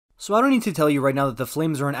So I don't need to tell you right now that the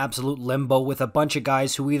Flames are in absolute limbo with a bunch of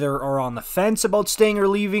guys who either are on the fence about staying or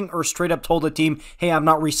leaving or straight up told the team, hey, I'm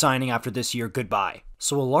not re-signing after this year, goodbye.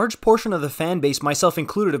 So a large portion of the fan base, myself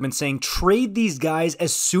included, have been saying trade these guys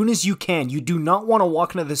as soon as you can. You do not want to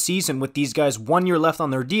walk into the season with these guys 1 year left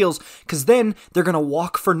on their deals because then they're going to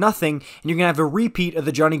walk for nothing and you're going to have a repeat of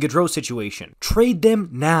the Johnny Gaudreau situation. Trade them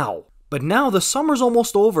now. But now the summer's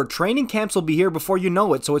almost over, training camps will be here before you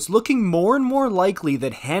know it, so it's looking more and more likely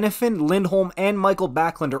that Hanifin, Lindholm, and Mikael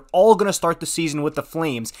Backlund are all going to start the season with the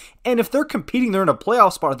Flames, and if they're competing, they're in a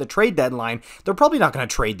playoff spot at the trade deadline, they're probably not going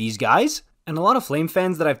to trade these guys. And a lot of Flame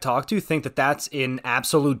fans that I've talked to think that that's an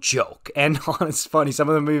absolute joke. And it's funny, some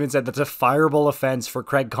of them even said that's a fireable offense for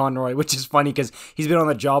Craig Conroy, which is funny because he's been on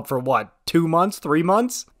the job for what, 2 months, 3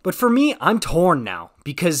 months? But for me, I'm torn now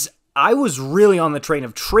because I was really on the train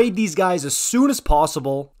of trade these guys as soon as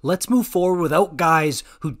possible. Let's move forward without guys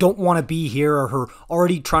who don't want to be here or who are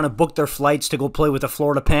already trying to book their flights to go play with the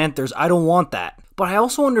Florida Panthers. I don't want that. But I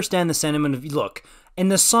also understand the sentiment of, look, in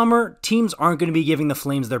the summer, teams aren't going to be giving the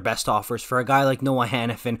Flames their best offers for a guy like Noah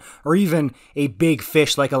Hanifin or even a big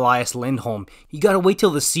fish like Elias Lindholm. You got to wait till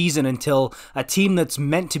the season until a team that's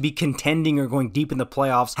meant to be contending or going deep in the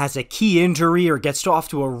playoffs has a key injury or gets off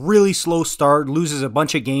to a really slow start, loses a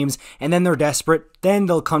bunch of games, and then they're desperate. Then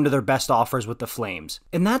they'll come to their best offers with the Flames.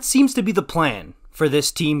 And that seems to be the plan for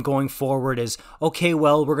this team going forward is, okay,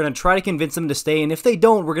 well, we're going to try to convince them to stay, and if they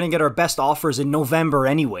don't, we're going to get our best offers in November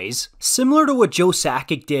anyways. Similar to what Joe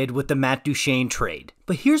Sakic did with the Matt Duchene trade.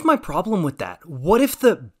 But here's my problem with that. What if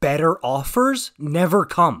the better offers never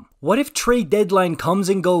come? What if trade deadline comes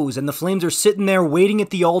and goes and the Flames are sitting there waiting at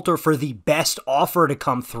the altar for the best offer to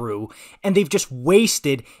come through and they've just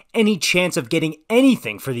wasted any chance of getting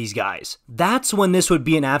anything for these guys? That's when this would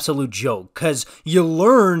be an absolute joke because you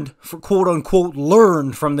learned, quote unquote,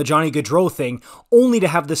 learned from the Johnny Gaudreau thing only to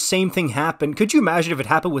have the same thing happen. Could you imagine if it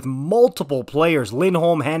happened with multiple players,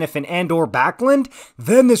 Lindholm, Hanifin, and or Backlund?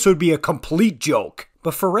 Then this would be a complete joke.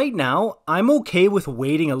 But for right now, I'm okay with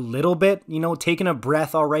waiting a little bit, taking a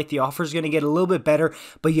breath. All right, the offer's going to get a little bit better,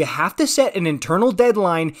 but you have to set an internal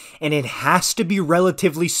deadline and it has to be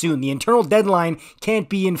relatively soon. The internal deadline can't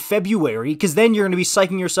be in February because then you're going to be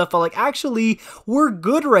psyching yourself out like, actually, we're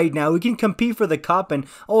good right now. We can compete for the cup and,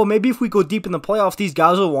 oh, maybe if we go deep in the playoffs, these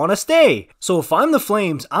guys will want to stay. So if I'm the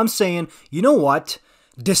Flames, I'm saying, you know what?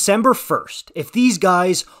 December 1st, if these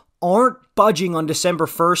guys aren't budging on December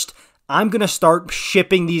 1st, I'm going to start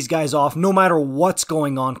shipping these guys off no matter what's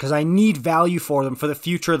going on because I need value for them for the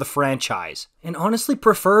future of the franchise. And honestly,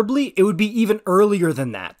 preferably, it would be even earlier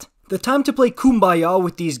than that. The time to play kumbaya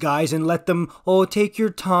with these guys and let them, take your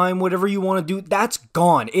time, whatever you want to do, that's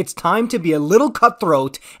gone. It's time to be a little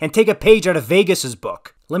cutthroat and take a page out of Vegas's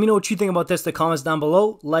book. Let me know what you think about this in the comments down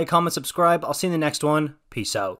below. Like, comment, subscribe. I'll see you in the next one. Peace out.